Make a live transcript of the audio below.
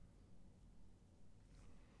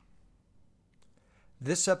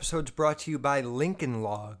This episode's brought to you by Lincoln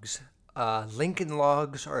Logs. Lincoln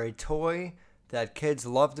Logs are a toy that kids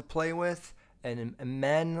love to play with, and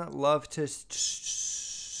men love to.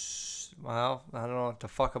 Well, I don't know what the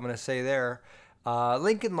fuck I'm gonna say there.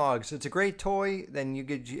 Lincoln Logs. It's a great toy. Then you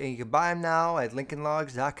can buy them now at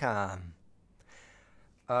LincolnLogs.com.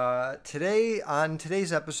 On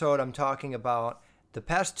today's episode, I'm talking about the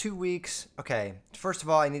past 2 weeks. Okay, first of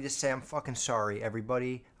all, I need to say I'm fucking sorry,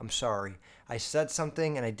 everybody. I'm sorry. I said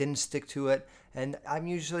something and I didn't stick to it, and I'm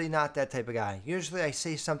usually not that type of guy. Usually I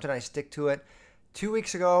say something, I stick to it. 2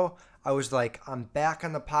 weeks ago, I was like, I'm back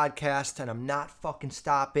on the podcast and I'm not fucking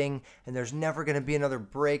stopping, and there's never going to be another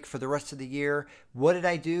break for the rest of the year. What did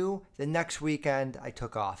I do? The next weekend, I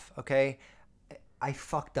took off, okay? I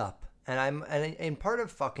fucked up. And part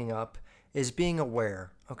of fucking up is being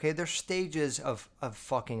aware. Okay, there's stages of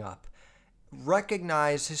fucking up.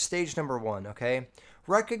 Recognize stage number 1. Okay,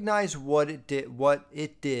 recognize what it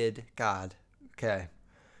did. God. Okay,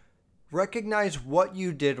 recognize what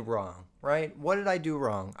you did wrong. Right? What did I do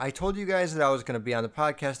wrong? I told you guys that I was going to be on the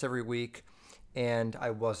podcast every week, and I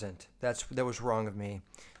wasn't. That was wrong of me.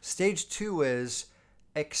 Stage 2 is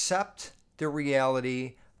accept the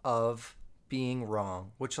reality of being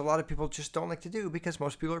wrong, which a lot of people just don't like to do because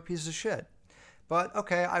most people are pieces of shit. But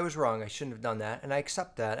okay, I was wrong. I shouldn't have done that, and I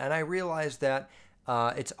accept that, and I realize that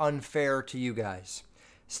it's unfair to you guys.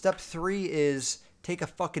 Step 3 is take a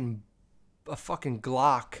fucking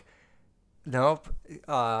Glock. Nope.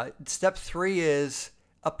 Step 3 is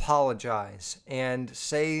apologize and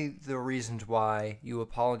say the reasons why you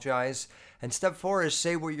apologize. And step 4 is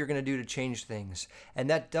say what you're going to do to change things. And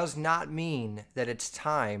that does not mean that it's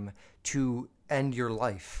time to end your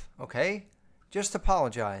life, okay? Just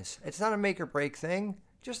apologize. It's not a make or break thing.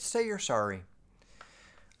 Just say you're sorry.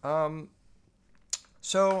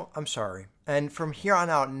 So I'm sorry. And from here on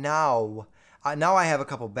out, now I have a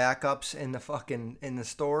couple backups in the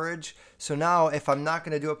storage. So now if I'm not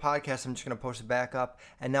going to do a podcast, I'm just going to post a backup.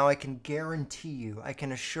 And now I can guarantee you, I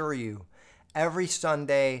can assure you, every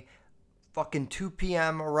Sunday, fucking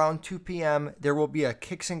around 2 p.m., there will be a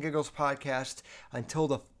Kicks and Giggles podcast until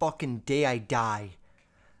the fucking day I die.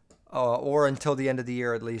 Or until the end of the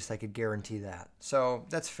year, at least, I could guarantee that. So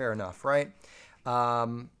that's fair enough, right?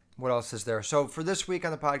 What else is there? So for this week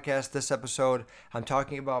on the podcast, this episode, I'm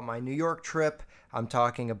talking about my New York trip. I'm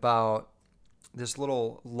talking about this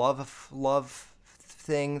little love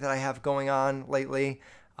thing that I have going on lately.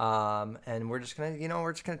 And we're just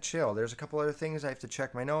gonna chill. There's a couple other things I have to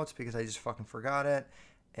check my notes because I just fucking forgot it.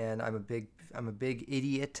 And I'm a big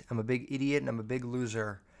idiot. I'm a big idiot and I'm a big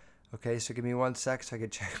loser. Okay, so give me 1 sec so I can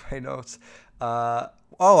check my notes. I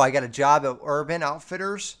got a job at Urban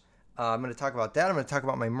Outfitters. I'm going to talk about that. I'm going to talk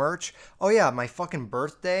about my merch. Oh, yeah, my fucking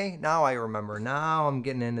birthday. Now I remember. Now I'm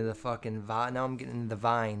getting into the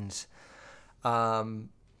vines.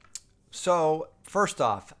 So, first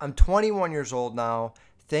off, I'm 21 years old now.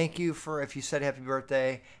 Thank you if you said happy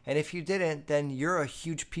birthday. And if you didn't, then you're a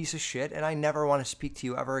huge piece of shit. And I never want to speak to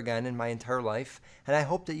you ever again in my entire life. And I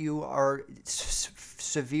hope that you are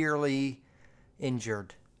severely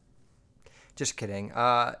injured. Just kidding.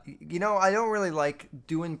 I don't really like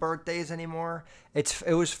doing birthdays anymore. It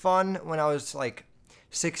was fun when I was like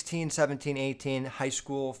 16, 17, 18, high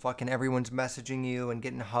school. Fucking everyone's messaging you and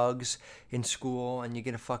getting hugs in school. And you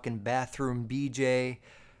get a fucking bathroom BJ.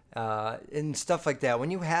 And stuff like that.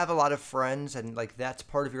 When you have a lot of friends and like that's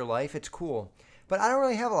part of your life, it's cool. But I don't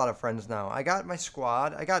really have a lot of friends now. I got my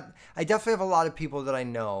squad. I definitely have a lot of people that I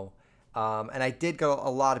know. And I did go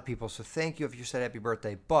a lot of people. So thank you if you said happy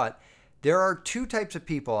birthday. But there are 2 types of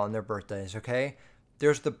people on their birthdays, okay?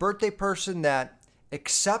 There's the birthday person that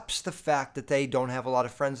accepts the fact that they don't have a lot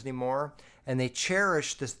of friends anymore. And they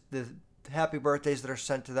cherish the happy birthdays that are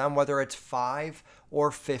sent to them, whether it's 5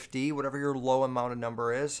 or 50, whatever your low amount of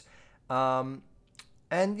number is. And,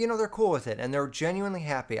 they're cool with it, and they're genuinely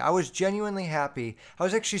happy. I was genuinely happy. I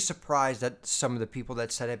was actually surprised at some of the people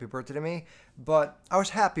that said happy birthday to me, but I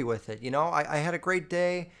was happy with it, I had a great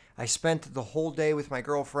day. I spent the whole day with my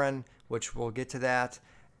girlfriend, which we'll get to that,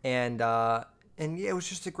 and yeah, it was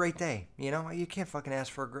just a great day, You can't fucking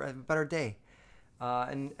ask for a better day.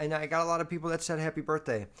 And I got a lot of people that said happy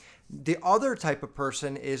birthday. The other type of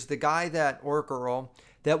person is the guy or girl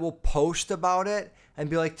that will post about it and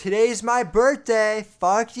be like, today's my birthday,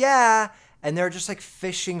 fuck yeah. And they're just like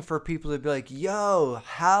fishing for people to be like, yo,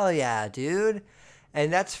 hell yeah, dude.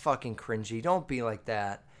 And that's fucking cringy. Don't be like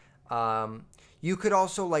that. You could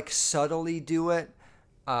also like subtly do it.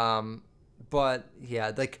 But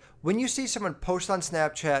yeah, like when you see someone post on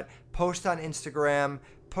Snapchat, post on Instagram,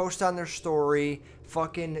 post on their story,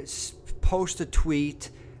 fucking post a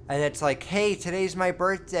tweet, and it's like, hey, today's my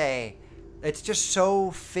birthday. It's just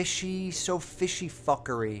so fishy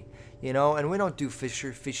fuckery, you know. And we don't do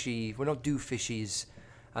we don't do fishies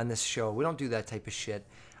on this show. We don't do that type of shit.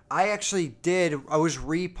 I actually did. I was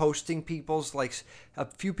reposting people's, like, a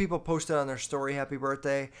few people posted on their story happy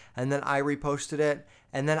birthday, and then I reposted it,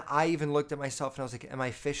 and then I even looked at myself and I was like, am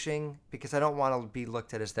I fishing? Because I don't want to be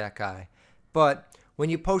looked at as that guy. But when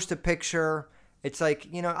you post a picture, it's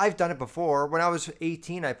like, you know, I've done it before. When I was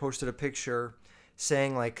 18, I posted a picture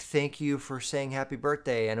saying, like, thank you for saying happy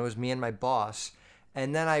birthday, and it was me and my boss.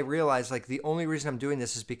 And then I realized, like, the only reason I'm doing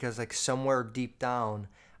this is because, like, somewhere deep down,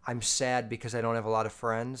 I'm sad because I don't have a lot of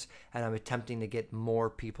friends, and I'm attempting to get more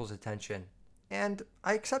people's attention. And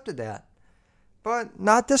I accepted that. But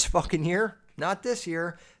not this fucking year. Not this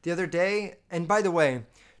year. The other day, and by the way,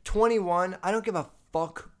 21, I don't give a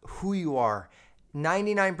fuck who you are.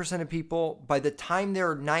 99% of people, by the time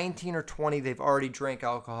they're 19 or 20, they've already drank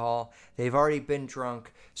alcohol. They've already been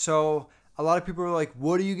drunk. So a lot of people are like,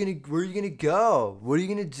 where are you gonna go? What are you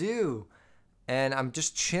gonna do? And I'm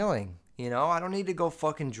just chilling. You know, I don't need to go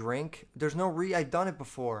fucking drink. There's no I've done it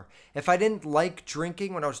before. If I didn't like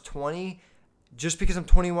drinking when I was 20, just because I'm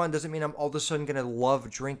 21 doesn't mean I'm all of a sudden going to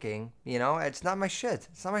love drinking. You know, it's not my shit.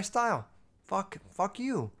 It's not my style. Fuck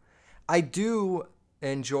you. I do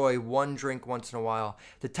enjoy one drink once in a while.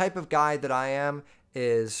 The type of guy that I am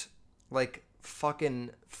is, like,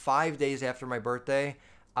 fucking 5 days after my birthday,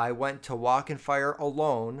 I went to Walk and Fire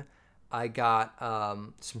alone. I got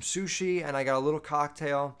some sushi and I got a little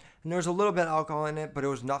cocktail. And there was a little bit of alcohol in it, but it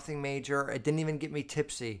was nothing major. It didn't even get me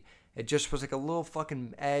tipsy. It just was like a little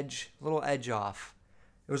fucking little edge off.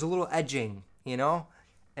 It was a little edging, you know?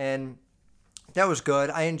 And that was good.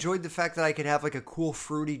 I enjoyed the fact that I could have, like, a cool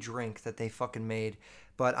fruity drink that they fucking made.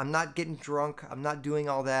 But I'm not getting drunk. I'm not doing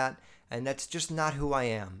all that. And that's just not who I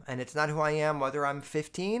am. And it's not who I am whether I'm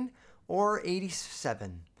 15 or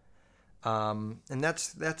 87. And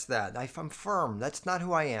that's that. I'm firm. That's not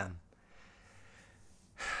who I am.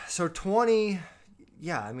 So 20,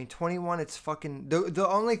 yeah, I mean 21, it's fucking, the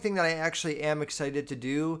only thing that I actually am excited to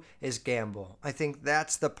do is gamble. I think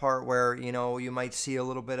that's the part where, you know, you might see a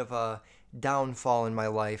little bit of a downfall in my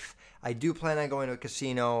life. I do plan on going to a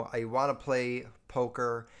casino. I want to play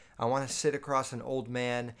poker. I want to sit across an old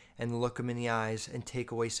man and look him in the eyes and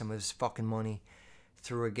take away some of his fucking money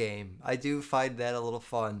through a game. I do find that a little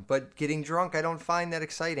fun, but getting drunk, I don't find that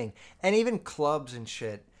exciting. And even clubs and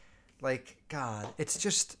shit, like, God, it's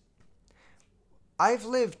just, I've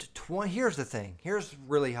lived 20, here's the thing, here's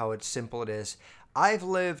really how it's simple it is. I've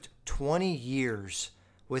lived 20 years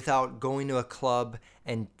without going to a club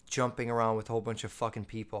and jumping around with a whole bunch of fucking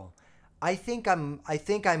people. I think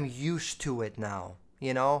I'm used to it now,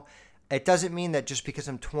 you know? It doesn't mean that just because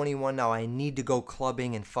I'm 21 now, I need to go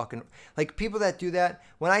clubbing and fucking, like, people that do that.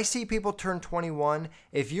 When I see people turn 21,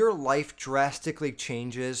 if your life drastically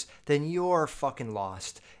changes, then you're fucking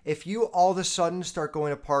lost. If you all of a sudden start going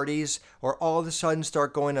to parties or all of a sudden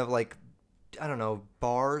start going to, like, I don't know,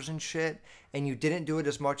 bars and shit, and you didn't do it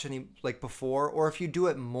as much like before, or if you do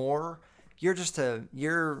it more, you're just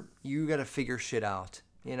you got to figure shit out,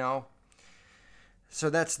 you know? So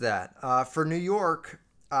that's that. For New York,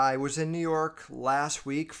 I was in New York last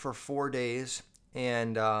week for 4 days,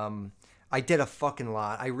 and I did a fucking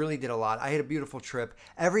lot. I really did a lot. I had a beautiful trip.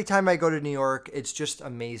 Every time I go to New York, it's just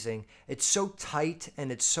amazing. It's so tight,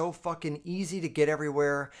 and it's so fucking easy to get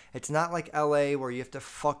everywhere. It's not like LA where you have to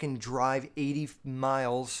fucking drive 80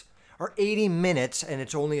 miles or 80 minutes, and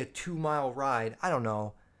it's only a 2-mile ride. I don't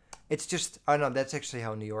know. It's just, I don't know. That's actually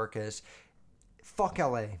how New York is. Fuck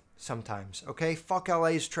LA sometimes, okay? Fuck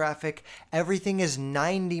LA's traffic. Everything is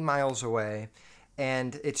 90 miles away,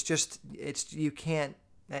 and it's just, you can't,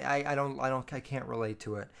 I can't relate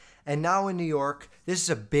to it. And now in New York, this is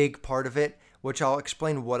a big part of it, which I'll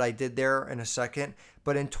explain what I did there in a second.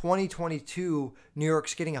 But in 2022, New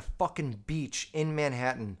York's getting a fucking beach in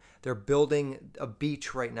Manhattan. They're building a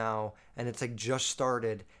beach right now, and it's like just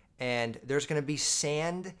started. And there's going to be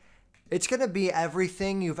sand. It's going to be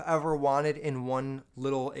everything you've ever wanted in one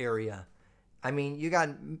little area. I mean, you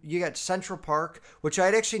got Central Park, which I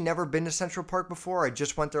had actually never been to Central Park before. I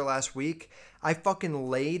just went there last week. I fucking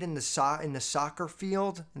laid in the soccer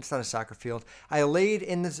field. It's not a soccer field. I laid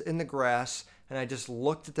in the grass, and I just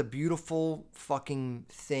looked at the beautiful fucking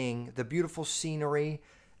thing, the beautiful scenery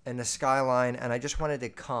and the skyline, and I just wanted to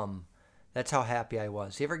come. That's how happy I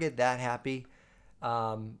was. You ever get that happy?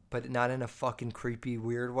 But not in a fucking creepy,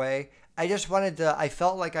 weird way. I just wanted to, I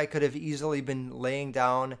felt like I could have easily been laying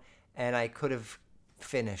down and I could have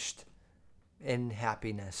finished in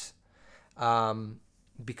happiness.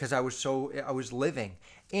 Because I was living.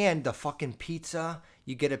 And the fucking pizza.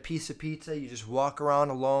 You get a piece of pizza, you just walk around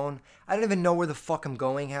alone. I don't even know where the fuck I'm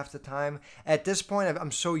going half the time. At this point,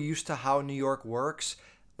 I'm so used to how New York works.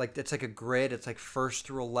 Like, it's like a grid. It's like 1st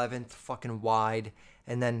through 11th fucking wide,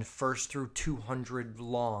 and then 1st through 200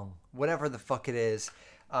 long. Whatever the fuck it is.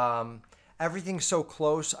 Everything's so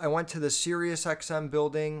close. I went to the Sirius XM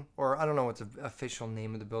building, or I don't know what the official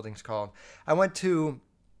name of the building's called. I went to,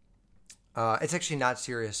 it's actually not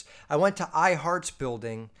Sirius. I went to iHeart's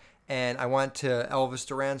building, and I went to Elvis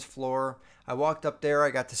Duran's floor. I walked up there. I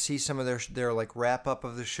got to see some of their like wrap up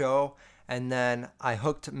of the show. And then I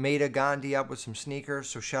hooked Maida Gandhi up with some sneakers.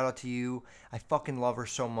 So shout out to you. I fucking love her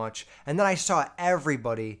so much. And then I saw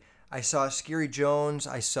everybody. I saw Scary Jones.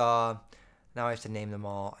 I saw, now I have to name them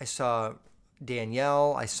all. I saw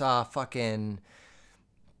Danielle. I saw fucking,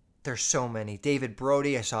 there's so many. David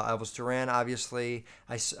Brody. I saw Elvis Duran, obviously.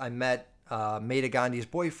 I met Maida Gandhi's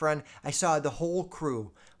boyfriend. I saw the whole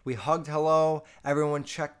crew. We hugged hello. Everyone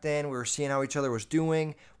checked in. We were seeing how each other was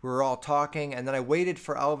doing. We were all talking. And then I waited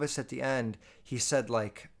for Elvis at the end. He said,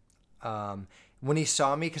 like, when he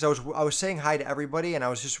saw me, because I was saying hi to everybody, and I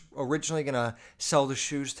was just originally going to sell the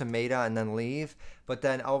shoes to Maida and then leave. But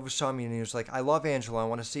then Elvis saw me, and he was like, I love Angelo. I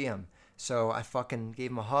want to see him. So I fucking gave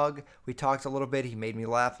him a hug. We talked a little bit. He made me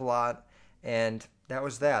laugh a lot. And that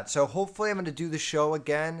was that. So hopefully I'm going to do the show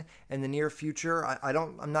again in the near future.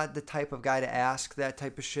 I'm not the type of guy to ask that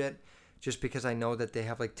type of shit just because I know that they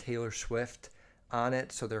have like Taylor Swift on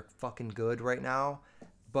it. So they're fucking good right now.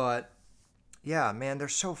 But yeah, man, they're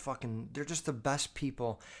just the best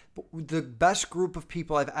people. The best group of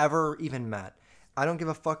people I've ever even met. I don't give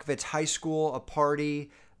a fuck if it's high school, a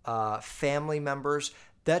party, family members.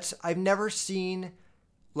 I've never seen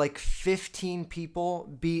like 15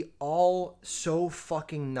 people be all so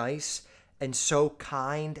fucking nice and so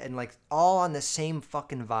kind and like all on the same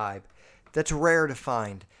fucking vibe. That's rare to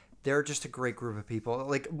find. They're just a great group of people.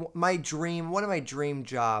 Like one of my dream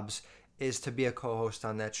jobs is to be a co-host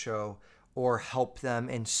on that show or help them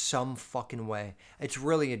in some fucking way. It's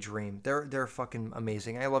really a dream. They're fucking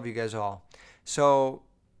amazing. I love you guys all. So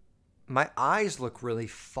my eyes look really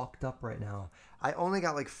fucked up right now. I only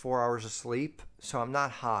got like 4 hours of sleep, so I'm not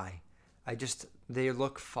high. They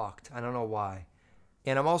look fucked. I don't know why.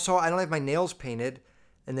 And I don't have my nails painted,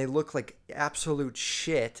 and they look like absolute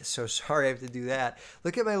shit, so sorry I have to do that.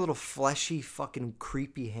 Look at my little fleshy fucking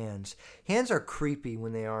creepy hands. Hands are creepy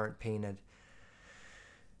when they aren't painted.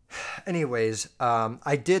 Anyways,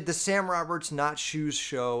 I did the Sam Roberts Not Shoes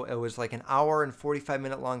show. It was like an hour and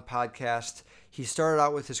 45-minute long podcast. He started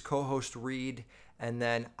out with his co-host Reed, and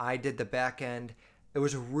then I did the back end. It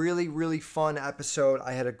was a really, really fun episode.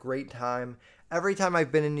 I had a great time. Every time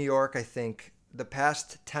I've been in New York, I think the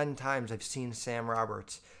past 10 times I've seen Sam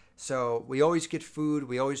Roberts. So we always get food.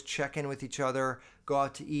 We always check in with each other, go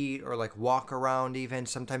out to eat, or like walk around even.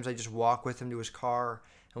 Sometimes I just walk with him to his car,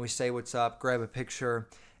 and we say what's up, grab a picture.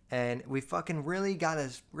 And we fucking really got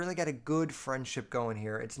a good friendship going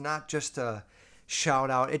here. It's not just a shout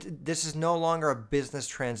out. This is no longer a business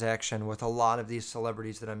transaction with a lot of these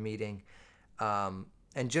celebrities that I'm meeting. And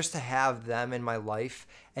just to have them in my life,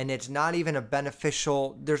 and it's not even a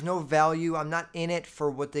beneficial, there's no value. I'm not in it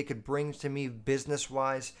for what they could bring to me business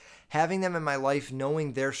wise. Having them in my life,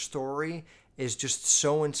 knowing their story is just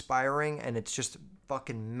so inspiring, and it's just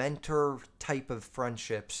fucking mentor type of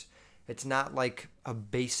friendships. It's not like a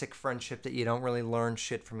basic friendship that you don't really learn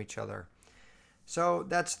shit from each other. So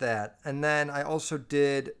that's that. And then I also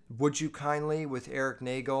did Would You Kindly with Eric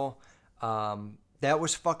Nagel. That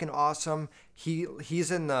was fucking awesome.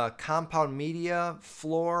 He's in the Compound Media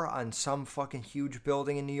floor on some fucking huge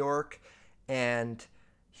building in New York. And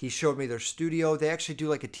he showed me their studio. They actually do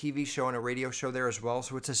like a TV show and a radio show there as well.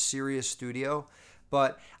 So it's a serious studio.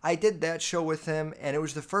 But I did that show with him, and it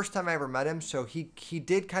was the first time I ever met him. So he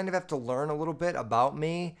did kind of have to learn a little bit about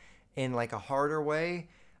me in like a harder way.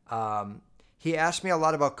 He asked me a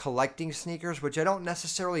lot about collecting sneakers, which I don't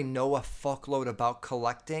necessarily know a fuckload about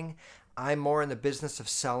collecting. I'm more in the business of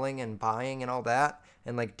selling and buying and all that,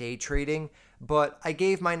 and like day trading. But I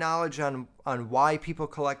gave my knowledge on why people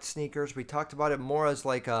collect sneakers. We talked about it more as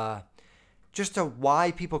like just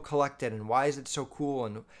why people collect it and why is it so cool,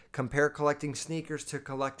 and compare collecting sneakers to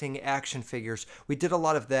collecting action figures. We did a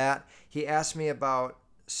lot of that. He asked me about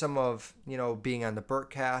some of, being on the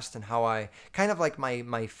Bertcast and how I kind of like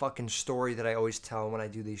my fucking story that I always tell when I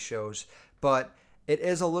do these shows. But it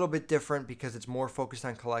is a little bit different because it's more focused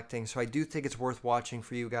on collecting. So I do think it's worth watching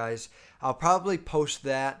for you guys. I'll probably post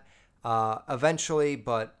that eventually,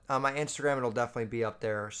 but on my Instagram, it'll definitely be up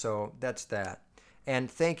there. So that's that.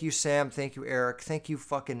 And thank you, Sam. Thank you, Eric. Thank you,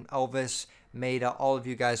 fucking Elvis, Maida, all of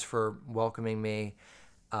you guys for welcoming me.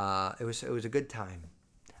 It was a good time.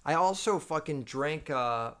 I also fucking drank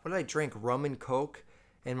what did I drink? Rum and Coke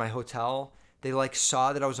in my hotel. They like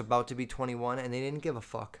saw that I was about to be 21 and they didn't give a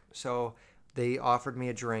fuck. So they offered me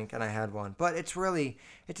a drink and I had one. But it's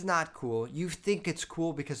not cool. You think it's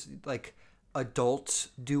cool because like adults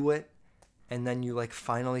do it and then you like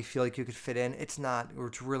finally feel like you could fit in. It's not, or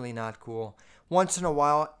it's really not cool. Once in a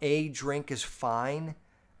while, a drink is fine,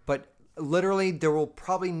 but literally there will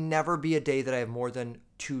probably never be a day that I have more than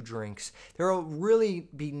two drinks. There will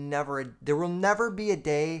never be a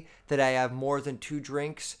day that I have more than two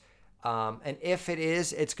drinks. And if it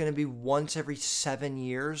is, it's going to be once every 7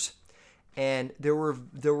 years. And there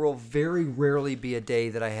will very rarely be a day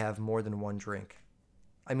that I have more than one drink.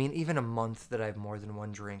 I mean, even a month that I have more than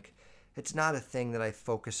one drink. It's not a thing that I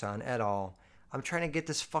focus on at all. I'm trying to get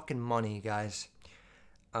this fucking money, guys.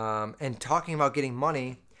 And talking about getting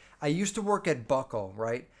money, I used to work at Buckle,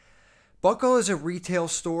 right? Buckle is a retail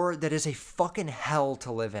store that is a fucking hell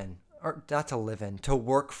to live in. Or not to live in, to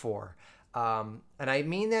work for. And I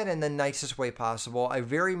mean that in the nicest way possible. I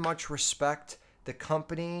very much respect the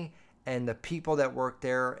company and the people that work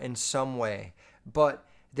there in some way. But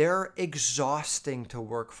they're exhausting to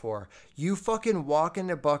work for. You fucking walk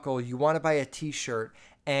into Buckle, you want to buy a t-shirt,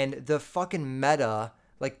 and the fucking meta,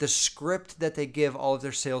 like the script that they give all of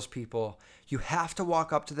their salespeople, you have to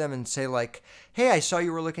walk up to them and say like, hey, I saw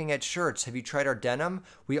you were looking at shirts. Have you tried our denim?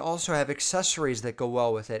 We also have accessories that go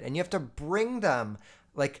well with it. And you have to bring them,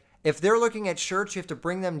 like, if they're looking at shirts, you have to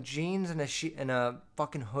bring them jeans and a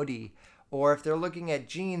fucking hoodie. Or if they're looking at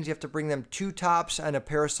jeans, you have to bring them two tops and a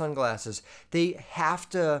pair of sunglasses. They have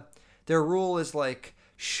to, their rule is like,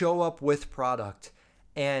 show up with product.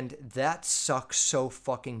 And that sucks so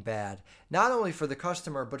fucking bad. Not only for the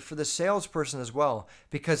customer, but for the salesperson as well.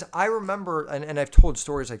 Because I remember, and I've told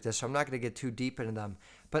stories like this, so I'm not going to get too deep into them.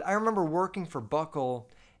 But I remember working for Buckle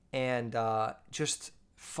and just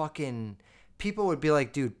fucking... People would be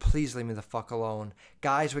like, dude, please leave me the fuck alone.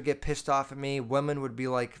 Guys would get pissed off at me. Women would be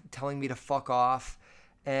like telling me to fuck off.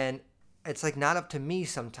 And it's like not up to me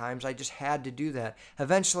sometimes. I just had to do that.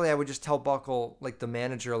 Eventually, I would just tell Buckle, like the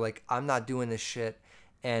manager, like, I'm not doing this shit.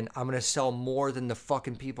 And I'm going to sell more than the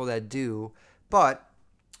fucking people that do. But,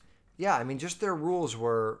 yeah, I mean, just their rules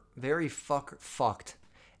were very fucked.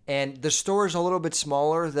 And the store is a little bit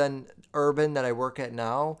smaller than Urban that I work at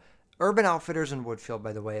now. Urban Outfitters in Woodfield,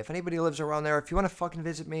 by the way. If anybody lives around there, if you want to fucking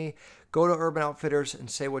visit me, go to Urban Outfitters and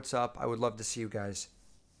say what's up. I would love to see you guys.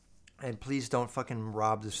 And please don't fucking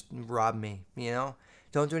rob me, you know?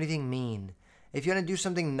 Don't do anything mean. If you want to do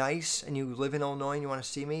something nice and you live in Illinois and you want to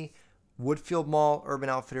see me, Woodfield Mall, Urban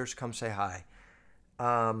Outfitters, come say hi.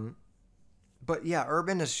 But yeah,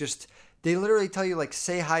 Urban is just, they literally tell you, like,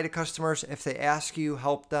 say hi to customers. If they ask you,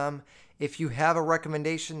 help them. If you have a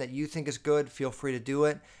recommendation that you think is good, feel free to do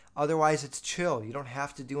it. Otherwise, it's chill. You don't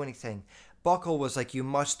have to do anything. Buckle was like, you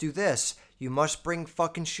must do this. You must bring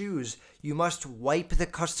fucking shoes. You must wipe the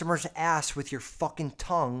customer's ass with your fucking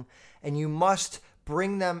tongue. And you must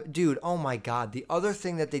bring them. Dude, oh my God. The other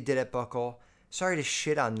thing that they did at Buckle, sorry to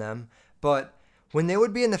shit on them, but when they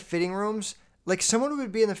would be in the fitting rooms, like someone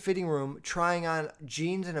would be in the fitting room trying on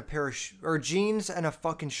jeans and a pair of or jeans and a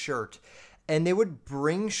fucking shirt. And they would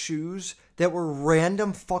bring shoes that were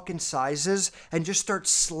random fucking sizes and just start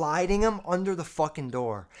sliding them under the fucking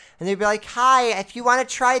door. And they'd be like, hi, if you want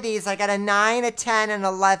to try these, I got a 9, a 10, and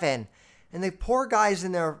 11. And the poor guy's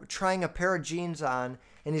in there trying a pair of jeans on,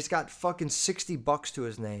 and he's got fucking $60 to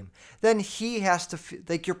his name. Then he has to,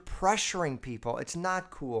 like, you're pressuring people. It's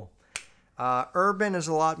not cool. Urban is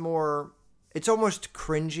a lot more, it's almost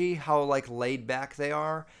cringy how, like, laid back they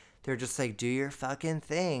are. They're just like, do your fucking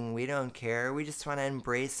thing. We don't care. We just want to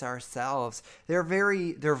embrace ourselves. They're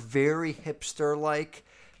very hipster-like,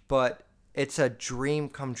 but it's a dream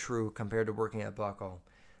come true compared to working at Buckle.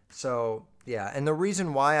 So, yeah. And the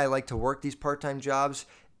reason why I like to work these part-time jobs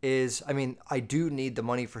is, I mean, I do need the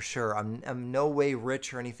money for sure. I'm no way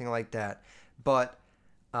rich or anything like that. But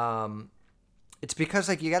it's because,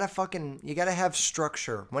 like, you gotta have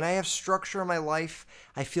structure. When I have structure in my life,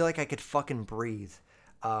 I feel like I could fucking breathe.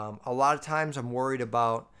 A lot of times I'm worried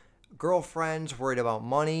about girlfriends, worried about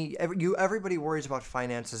money. Everybody worries about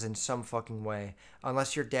finances in some fucking way,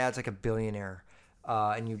 unless your dad's like a billionaire,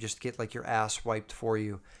 and you just get like your ass wiped for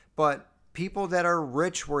you. But people that are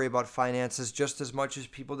rich worry about finances just as much as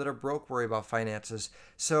people that are broke worry about finances.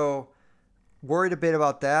 So worried a bit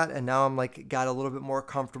about that, and now I'm like got a little bit more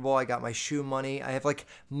comfortable. I got my shoe money. I have like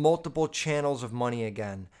multiple channels of money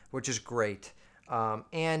again, which is great.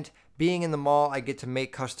 And being in the mall, I get to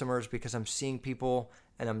make customers because I'm seeing people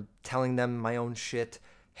and I'm telling them my own shit.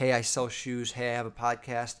 hey, I sell shoes, hey, I have a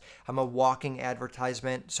podcast. I'm a walking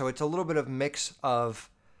advertisement. So it's a little bit of mix of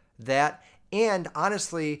that. And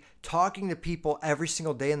honestly, talking to people every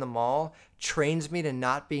single day in the mall trains me to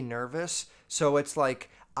not be nervous. So it's like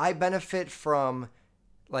I benefit from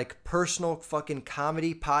like personal fucking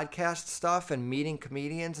comedy podcast stuff and meeting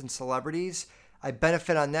comedians and celebrities. I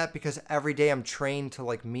benefit on that because every day I'm trained to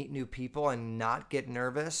like meet new people and not get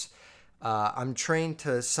nervous. I'm trained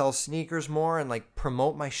to sell sneakers more and like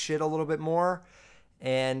promote my shit a little bit more.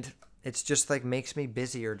 And it's just like makes me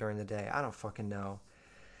busier during the day. I don't fucking know.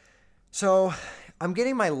 So I'm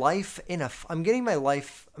getting my life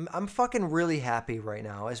I'm fucking really happy right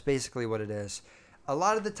now is basically what it is. A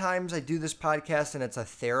lot of the times I do this podcast and it's a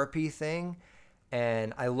therapy thing.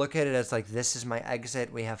 And I look at it as like, this is my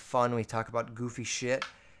exit. We have fun. We talk about goofy shit.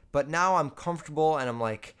 But now I'm comfortable and I'm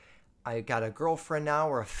like, I got a girlfriend now.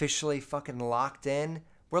 We're officially fucking locked in.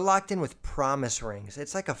 We're locked in with promise rings.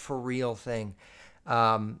 It's like a for real thing.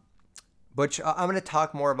 Which I'm going to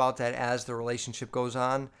talk more about that as the relationship goes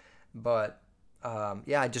on. But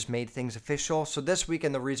yeah, I just made things official. So this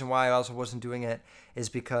weekend, the reason why I also wasn't doing it is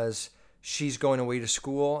because she's going away to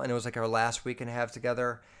school and it was like our last week and a half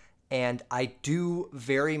together. And I do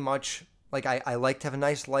very much, like, I like to have a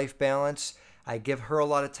nice life balance. I give her a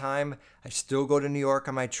lot of time. I still go to New York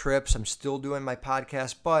on my trips. I'm still doing my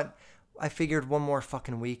podcast. But I figured one more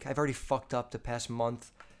fucking week. I've already fucked up the past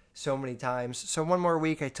month so many times. So one more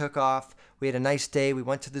week I took off. We had a nice day. We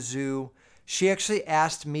went to the zoo. She actually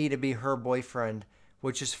asked me to be her boyfriend,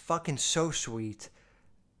 which is fucking so sweet.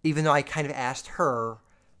 Even though I kind of asked her,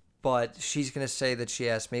 but she's going to say that she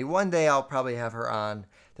asked me. One day I'll probably have her on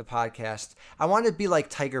the podcast. I want to be like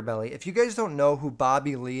Tiger Belly. If you guys don't know who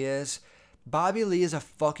Bobby Lee is a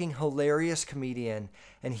fucking hilarious comedian.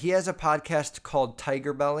 And he has a podcast called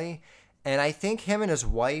Tiger Belly. And I think him and his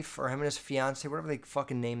wife or him and his fiance, whatever they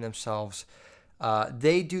fucking name themselves,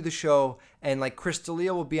 they do the show. And like Chris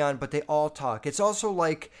D'Elia will be on, but they all talk. It's also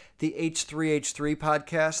like the H3H3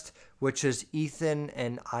 podcast, which is Ethan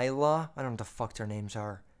and Isla. I don't know what the fuck their names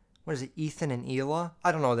are. What is it, Ethan and Ela?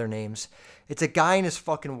 I don't know their names. It's a guy and his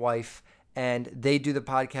fucking wife, and they do the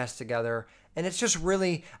podcast together. And it's just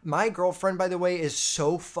really, my girlfriend, by the way, is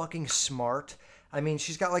so fucking smart. I mean,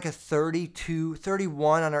 she's got like a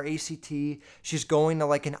 31 on her ACT. She's going to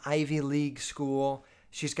like an Ivy League school.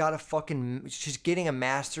 She's getting a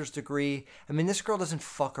master's degree. I mean, this girl doesn't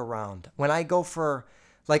fuck around. When I go for,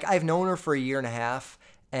 like, I've known her for a year and a half,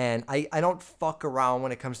 and I don't fuck around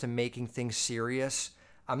when it comes to making things serious.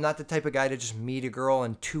 I'm not the type of guy to just meet a girl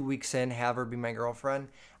and 2 weeks in have her be my girlfriend.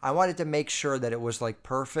 I wanted to make sure that it was like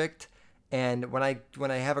perfect. And when I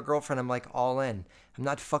have a girlfriend, I'm like all in. I'm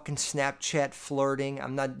not fucking Snapchat flirting.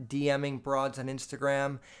 I'm not DMing broads on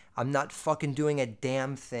Instagram. I'm not fucking doing a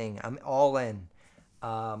damn thing. I'm all in.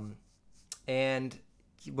 And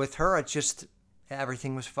with her,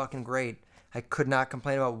 everything was fucking great. I could not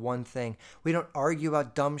complain about one thing. We don't argue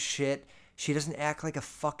about dumb shit. She doesn't act like a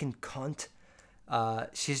fucking cunt.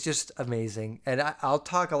 She's just amazing. And I'll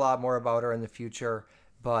talk a lot more about her in the future,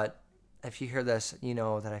 but if you hear this, you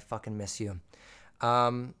know that I fucking miss you.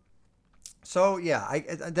 So yeah,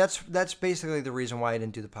 that's basically the reason why I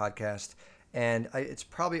didn't do the podcast. And it's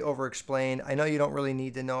probably over-explained. I know you don't really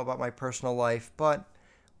need to know about my personal life, but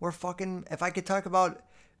if I could talk about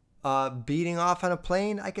beating off on a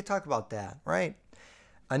plane, I could talk about that, right?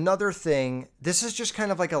 Another thing, this is just kind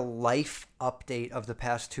of like a life update of the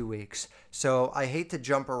past 2 weeks. So I hate to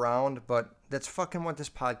jump around, but that's fucking what this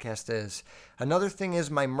podcast is. Another thing is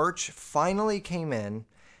my merch finally came in.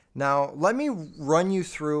 Now, let me run you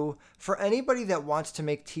through, for anybody that wants to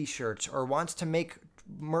make t-shirts or wants to make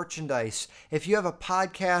merchandise, if you have a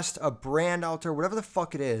podcast, a brand out there, whatever the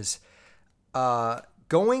fuck it is,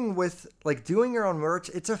 going with like doing your own merch,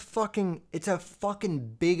 it's a fucking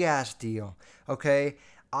big ass deal. Okay.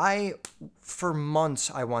 For months,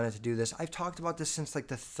 I wanted to do this. I've talked about this since like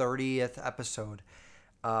the 30th episode.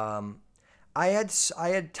 I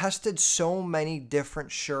had tested so many different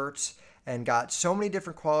shirts and got so many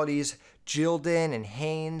different qualities, Jildan and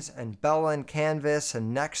Hanes and Bella and Canvas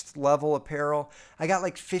and Next Level Apparel. I got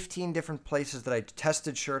like 15 different places that I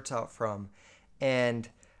tested shirts out from. And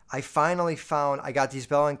I finally found, I got these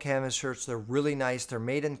Bella and Canvas shirts. They're really nice. They're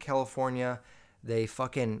made in California.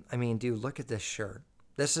 Dude, look at this shirt.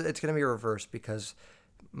 It's going to be reversed because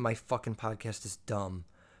my fucking podcast is dumb.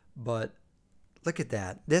 But look at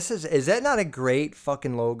that. Is that not a great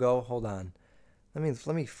fucking logo? Hold on. Let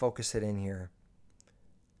me focus it in here.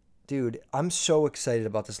 Dude, I'm so excited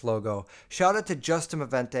about this logo. Shout out to Justin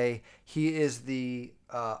Avente. He is the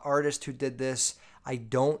artist who did this. I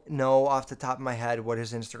don't know off the top of my head what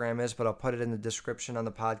his Instagram is, but I'll put it in the description on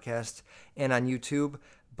the podcast and on YouTube.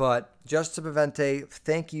 But Justin Pavente,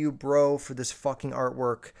 thank you, bro, for this fucking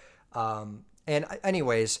artwork. And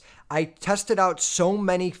anyways, I tested out so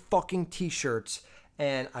many fucking t-shirts,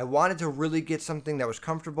 and I wanted to really get something that was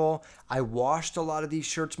comfortable. I washed a lot of these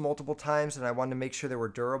shirts multiple times, and I wanted to make sure they were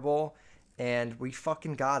durable. And we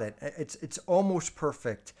fucking got it. It's almost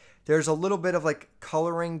perfect. There's a little bit of like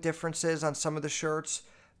coloring differences on some of the shirts,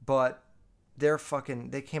 but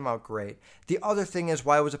they came out great. The other thing is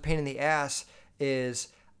why it was a pain in the ass is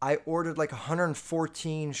I ordered like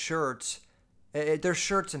 114 shirts. There's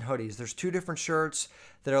shirts and hoodies. There's two different shirts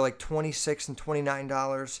that are like $26 and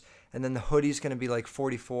 $29, and then the hoodie's gonna be like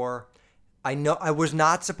 $44. I know I was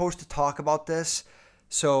not supposed to talk about this.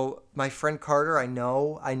 So my friend Carter, I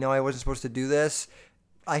know I wasn't supposed to do this.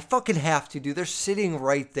 I fucking have to, dude. They're sitting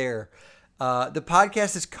right there. The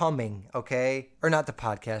podcast is coming, okay? Or not the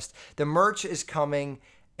podcast. The merch is coming,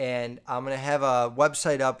 and I'm going to have a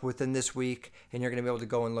website up within this week, and you're going to be able to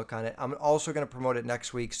go and look on it. I'm also going to promote it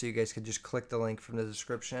next week, so you guys can just click the link from the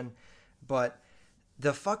description. But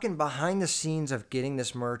the fucking behind the scenes of getting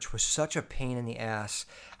this merch was such a pain in the ass.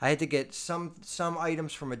 I had to get some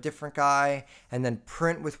items from a different guy and then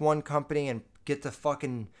print with one company and get the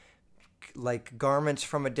fucking like garments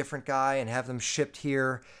from a different guy and have them shipped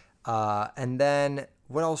here. And then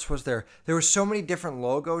what else was there? There were so many different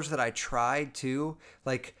logos that I tried too.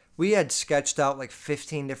 Like we had sketched out like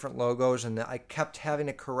 15 different logos, and I kept having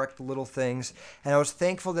to correct little things. And I was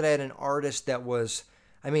thankful that I had an artist that was,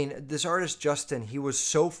 this artist, Justin, he was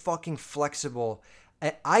so fucking flexible.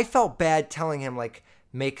 I felt bad telling him, like,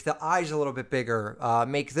 make the eyes a little bit bigger,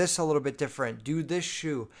 make this a little bit different, do this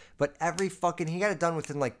shoe. But he got it done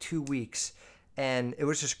within like 2 weeks, and it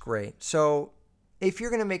was just great. So if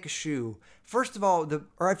you're going to make a shoe, first of all,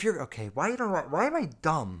 why am I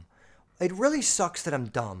dumb? It really sucks that I'm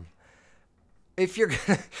dumb. If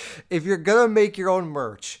you're gonna make your own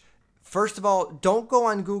merch, first of all, don't go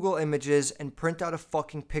on Google Images and print out a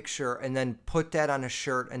fucking picture and then put that on a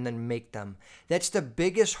shirt and then make them. That's the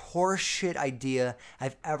biggest horseshit idea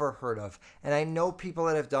I've ever heard of. And I know people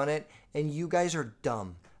that have done it, and you guys are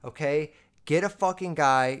dumb, okay? Get a fucking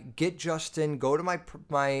guy, get Justin, go to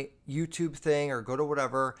my YouTube thing or go to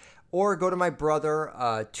whatever, or go to my brother,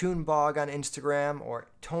 Toonbog on Instagram, or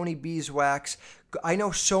Tony Beeswax. I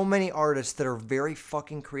know so many artists that are very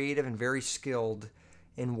fucking creative and very skilled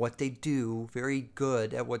in what they do, very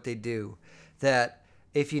good at what they do, that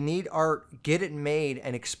if you need art, get it made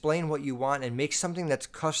and explain what you want and make something that's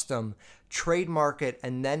custom, trademark it,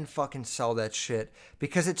 and then fucking sell that shit.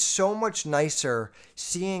 Because it's so much nicer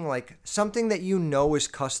seeing like something that you know is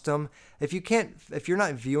custom. If you're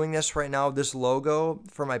not viewing this right now, this logo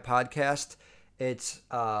for my podcast, it's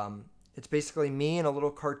basically me in a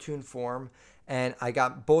little cartoon form. And I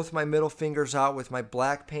got both my middle fingers out with my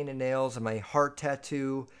black painted nails and my heart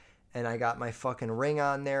tattoo. And I got my fucking ring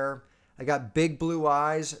on there. I got big blue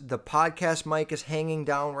eyes. The podcast mic is hanging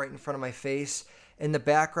down right in front of my face. In the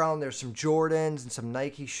background, there's some Jordans and some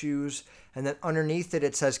Nike shoes. And then underneath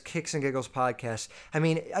it says Kicks and Giggles Podcast. I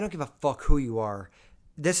don't give a fuck who you are.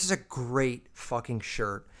 This is a great fucking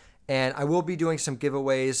shirt. And I will be doing some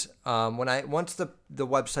giveaways. Once the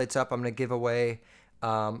website's up, I'm going to give away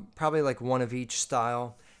probably like one of each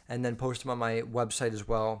style, and then post them on my website as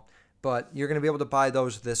well. But you're gonna be able to buy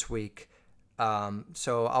those this week.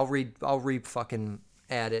 So I'll fucking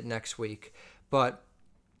add it next week. But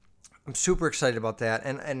I'm super excited about that.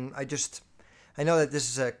 And I know that this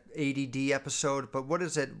is a ADD episode, but what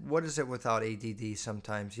is it without ADD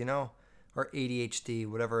sometimes, you know? Or ADHD,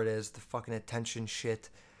 whatever it is, the fucking attention shit.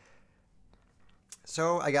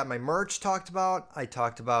 So I got my merch talked about. I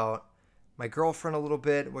talked about my girlfriend a little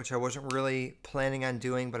bit, which I wasn't really planning on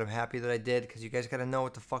doing, but I'm happy that I did because you guys got to know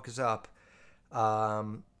what the fuck is up. I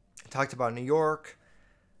talked about New York.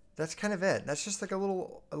 That's kind of it. That's just like a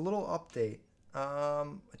little update. I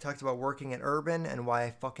talked about working at Urban and why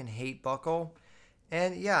I fucking hate Buckle.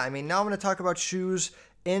 And yeah, now I'm going to talk about shoes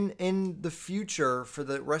in the future for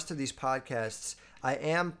the rest of these podcasts. I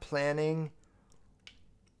am planning,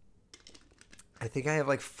 I think I have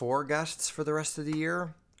like 4 guests for the rest of the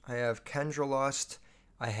year. I have Kendra Lust.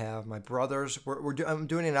 I have my brothers. I'm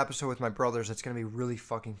doing an episode with my brothers. It's going to be really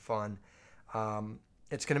fucking fun.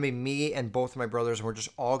 It's going to be me and both of my brothers, and we're just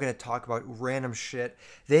all going to talk about random shit.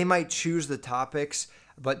 They might choose the topics,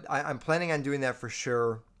 but I'm planning on doing that for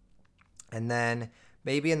sure. And then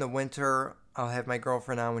maybe in the winter, I'll have my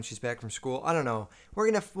girlfriend on when she's back from school. I don't know.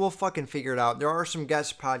 We'll fucking figure it out. There are some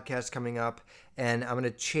guest podcasts coming up, and I'm going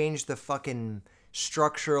to change the fucking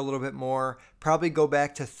structure a little bit more. Probably go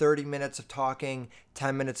back to 30 minutes of talking,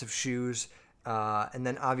 10 minutes of shoes. And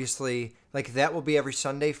then obviously, like that will be every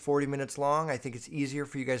Sunday, 40 minutes long. I think it's easier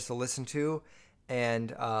for you guys to listen to. And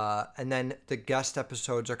then the guest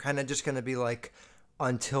episodes are kind of just going to be like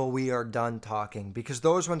until we are done talking, because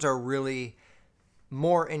those ones are really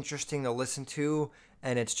more interesting to listen to,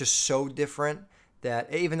 and it's just so different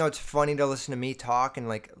that even though it's funny to listen to me talk and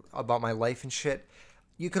like about my life and shit,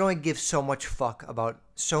 you can only give so much fuck about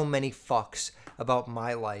so many fucks about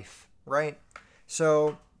my life, right?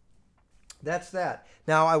 So that's that.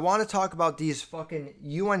 Now I want to talk about these fucking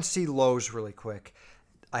UNC lows really quick.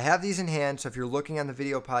 I have these in hand, so if you're looking on the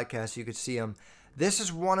video podcast, you could see them. This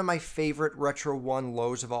is one of my favorite Retro 1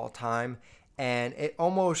 lows of all time, and it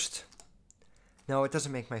almost... No, it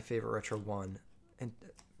doesn't make my favorite Retro 1. And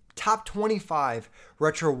top 25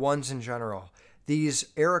 Retro 1s in general. These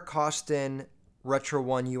Eric Costin Retro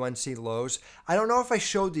 1 UNC lows. I don't know if I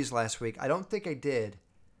showed these last week. I don't think I did.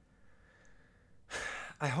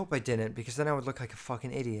 I hope I didn't, because then I would look like a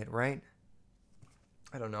fucking idiot, right?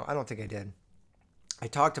 I don't know. I don't think I did. I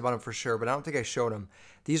talked about them for sure, but I don't think I showed them.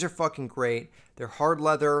 These are fucking great. They're hard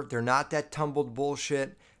leather. They're not that tumbled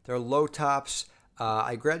bullshit. They're low tops.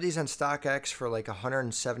 I grabbed these on StockX for like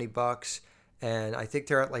 $170, and I think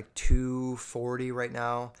they're at like $240 right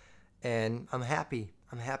now, and I'm happy.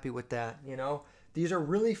 I'm happy with that, you know? These are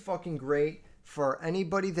really fucking great for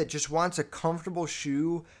anybody that just wants a comfortable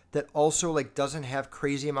shoe that also like doesn't have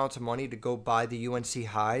crazy amounts of money to go buy the UNC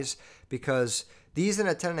highs, because these in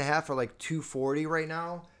a 10.5 are like $240 right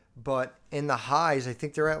now, but in the highs, I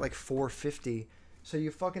think they're at like $450. So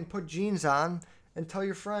you fucking put jeans on and tell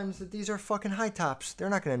your friends that these are fucking high tops. They're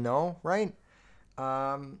not going to know, right?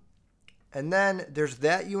 And then there's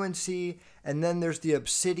that UNC, and then there's the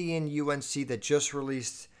Obsidian UNC that just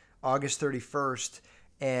released August 31st.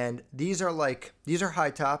 And these are high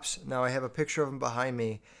tops. Now I have a picture of them behind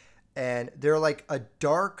me, and they're like a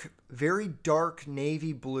dark, very dark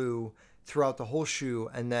navy blue throughout the whole shoe.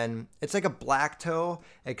 And then it's like a black toe,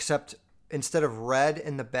 except instead of red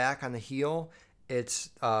in the back on the heel, it's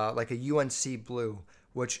like a UNC blue,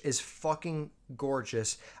 which is fucking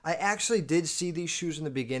gorgeous. I actually did see these shoes in the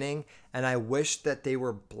beginning, and I wished that they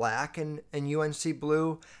were black and UNC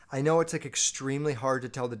blue. I know it's like extremely hard to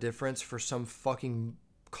tell the difference for some fucking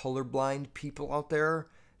colorblind people out there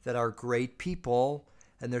that are great people,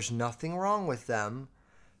 and there's nothing wrong with them.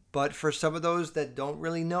 But for some of those that don't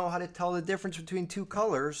really know how to tell the difference between two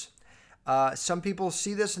colors, some people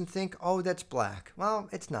see this and think, oh, that's black. Well,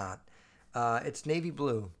 it's not. It's navy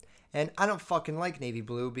blue. And I don't fucking like navy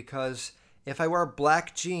blue, because if I wear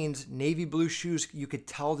black jeans, navy blue shoes, you could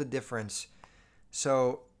tell the difference.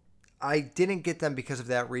 So I didn't get them because of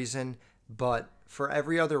that reason, but for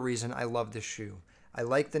every other reason, I love this shoe. I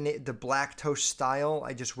like the black toe style.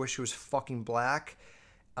 I just wish it was fucking black.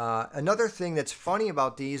 Another thing that's funny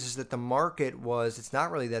about these is that the market was, it's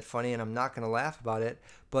not really that funny, and I'm not going to laugh about it,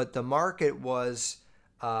 but the market was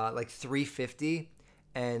like $350,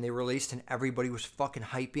 and they released and everybody was fucking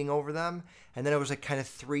hyping over them. And then it was like kind of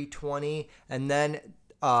 $320, and then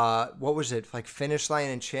what was it, like Finish Line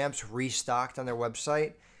and Champs restocked on their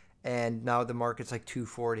website, and now the market's like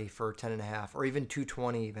 $240 for 10.5, or even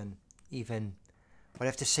 $220 even. I'd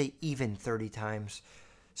have to say even 30 times.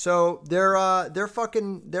 So they're not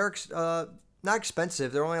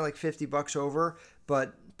expensive. They're only like $50 over,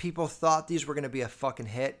 but people thought these were going to be a fucking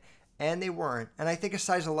hit, and they weren't. And I think a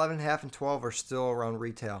size 11.5 and 12 are still around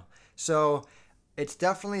retail. So it's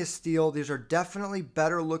definitely a steal. These are definitely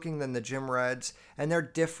better looking than the Gym Reds, and they're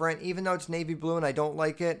different. Even though it's navy blue and I don't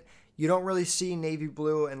like it, you don't really see navy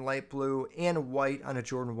blue and light blue and white on a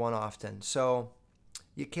Jordan 1 often. So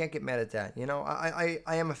you can't get mad at that. You know, I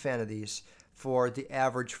am a fan of these for the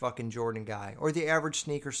average fucking Jordan guy, or the average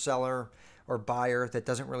sneaker seller or buyer that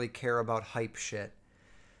doesn't really care about hype shit.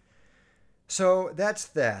 So that's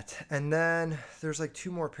that. And then there's like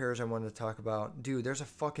two more pairs I wanted to talk about. Dude, there's a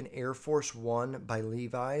fucking Air Force One by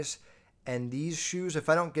Levi's. And these shoes, if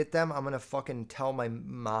I don't get them, I'm going to fucking tell my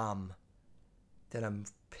mom that I'm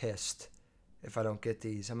pissed if I don't get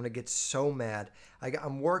these. I'm going to get so mad.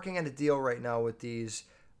 I'm working on a deal right now with these.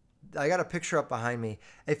 I got a picture up behind me.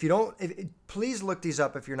 Please look these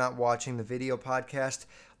up if you're not watching the video podcast.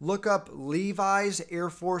 Look up Levi's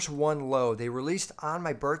Air Force One Low. They released on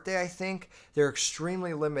my birthday, I think. They're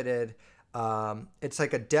extremely limited. It's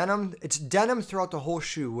like a denim. It's denim throughout the whole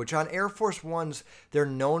shoe, which on Air Force Ones, they're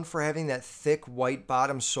known for having that thick white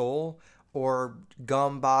bottom sole, or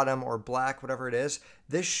gum bottom, or black, whatever it is.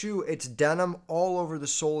 This shoe, it's denim all over the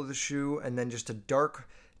sole of the shoe, and then just a dark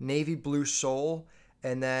navy blue sole.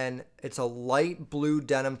 And then it's a light blue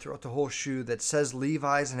denim throughout the whole shoe that says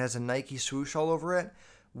Levi's and has a Nike swoosh all over it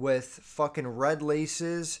with fucking red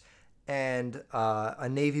laces and a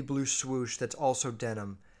navy blue swoosh that's also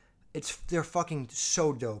denim. They're fucking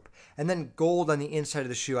so dope. And then gold on the inside of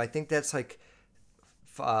the shoe. I think that's like,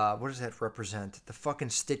 what does that represent? The fucking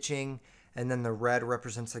stitching, and then the red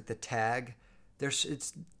represents like the tag.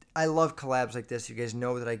 I love collabs like this. You guys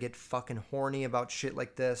know that I get fucking horny about shit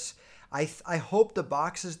like this. I hope the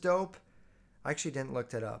box is dope. I actually didn't look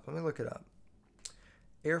that up. Let me look it up.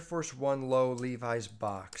 Air Force One Low Levi's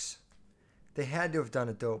box. They had to have done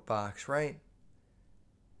a dope box, right?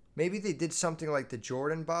 Maybe they did something like the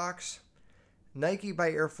Jordan box. Nike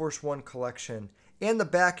by Air Force One collection. And the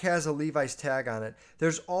back has a Levi's tag on it.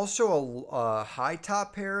 There's also a high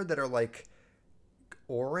top pair that are like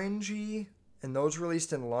orangey. And those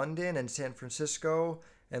released in London and San Francisco.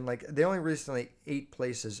 And like they only released in like 8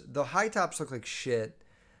 places. The high tops look like shit.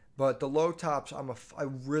 But the low tops, I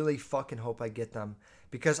really fucking hope I get them.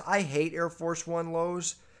 Because I hate Air Force One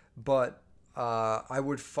lows. But I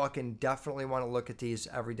would fucking definitely want to look at these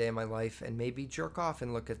every day of my life. And maybe jerk off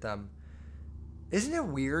and look at them. Isn't it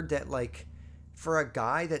weird that like for a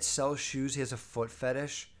guy that sells shoes, he has a foot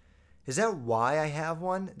fetish? Is that why I have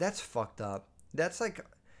one? That's fucked up. That's like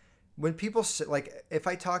when people say, like if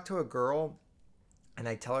I talk to a girl and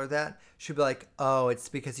I tell her that, she'll be like, oh, it's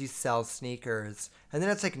because you sell sneakers. And then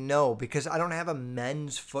it's like, no, because I don't have a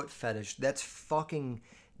men's foot fetish. That's fucking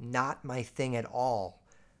not my thing at all.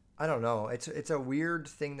 I don't know. It's a weird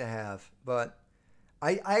thing to have, but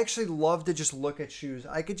I actually love to just look at shoes.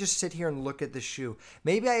 I could just sit here and look at the shoe.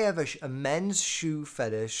 Maybe I have a men's shoe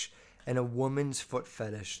fetish and a woman's foot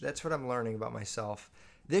fetish. That's what I'm learning about myself.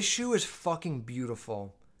 This shoe is fucking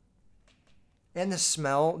beautiful. And the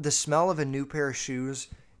smell of a new pair of shoes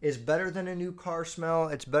is better than a new car smell.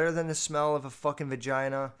 It's better than the smell of a fucking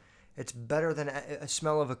vagina. It's better than a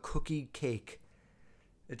smell of a cookie cake.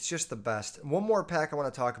 It's just the best. One more pack I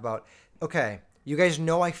want to talk about. Okay, you guys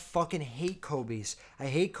know I fucking hate Kobe's. I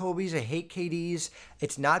hate Kobe's. I hate KD's.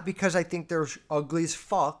 It's not because I think they're ugly as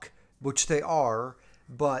fuck, which they are,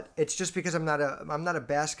 but it's just because I'm not a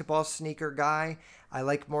basketball sneaker guy. I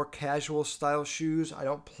like more casual style shoes. I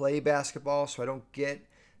don't play basketball, so I don't get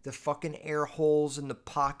the fucking air holes in the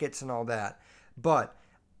pockets and all that. But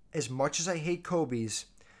as much as I hate Kobe's,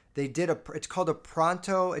 they did it's called a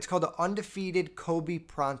Pronto. It's called the Undefeated Kobe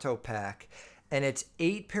Pronto Pack. And it's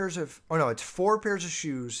 4 pairs of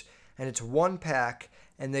shoes, and it's one pack,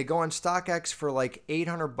 and they go on StockX for like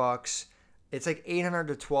 $800. It's like $800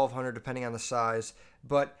 to $1,200 depending on the size.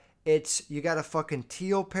 But you got a fucking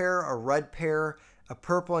teal pair, a red pair, a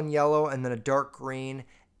purple and yellow, and then a dark green.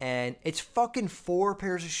 And it's fucking 4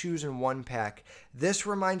 pairs of shoes in one pack. This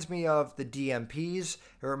reminds me of the DMPs.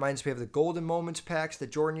 It reminds me of the Golden Moments packs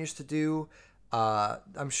that Jordan used to do.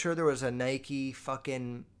 I'm sure there was a Nike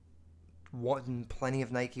fucking plenty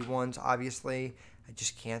of Nike ones, obviously. I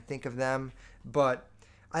just can't think of them. But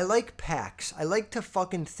I like packs. I like to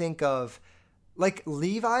fucking think of, like,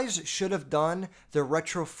 Levi's should have done the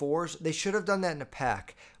Retro 4s. They should have done that in a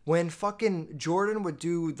pack. When fucking Jordan would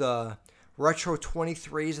do the Retro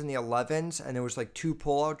 23s and the 11s, and there was like 2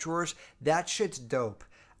 pull-out drawers, that shit's dope.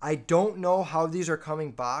 I don't know how these are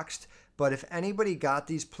coming boxed, but if anybody got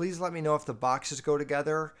these, please let me know if the boxes go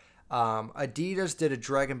together. Adidas did a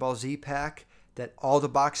Dragon Ball Z pack that all the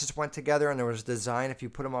boxes went together, and there was a design if you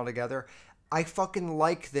put them all together. I fucking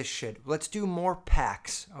like this shit. Let's do more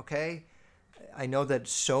packs, okay? I know that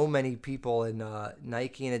so many people in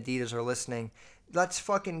Nike and Adidas are listening. Let's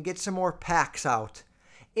fucking get some more packs out.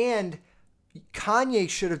 And Kanye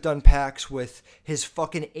should have done packs with his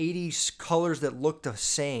fucking 80s colors that look the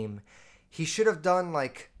same. He should have done,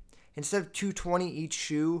 like, instead of $220 each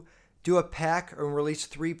shoe, do a pack and release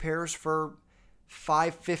 3 pairs for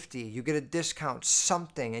 $550. You get a discount,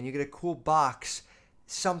 something, and you get a cool box,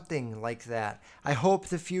 something like that. I hope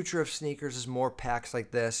the future of sneakers is more packs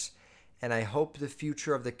like this, and I hope the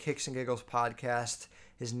future of the Kicks and Giggles podcast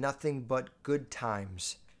is nothing but good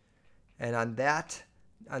times. And on that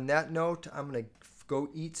note, I'm going to go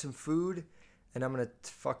eat some food, and I'm going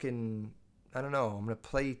to fucking, I don't know, I'm going to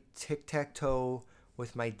play tic-tac-toe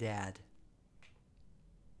with my dad.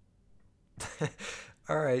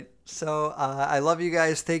 All right. So I love you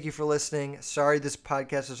guys. Thank you for listening. Sorry this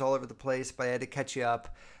podcast is all over the place, but I had to catch you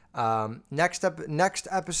up. Next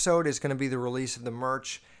episode is going to be the release of the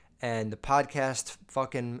merch and the podcast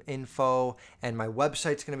fucking info, and my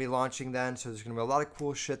website's going to be launching then, so there's going to be a lot of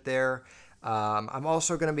cool shit there. I'm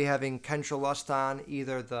also going to be having Kendra Lust on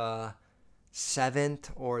either the 7th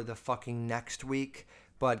or the fucking next week,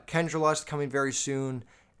 but Kendra Lust coming very soon.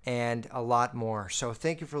 and a lot more. So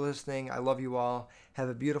thank you for listening. I love you all. Have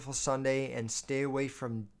a beautiful Sunday and stay away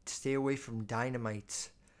from dynamites.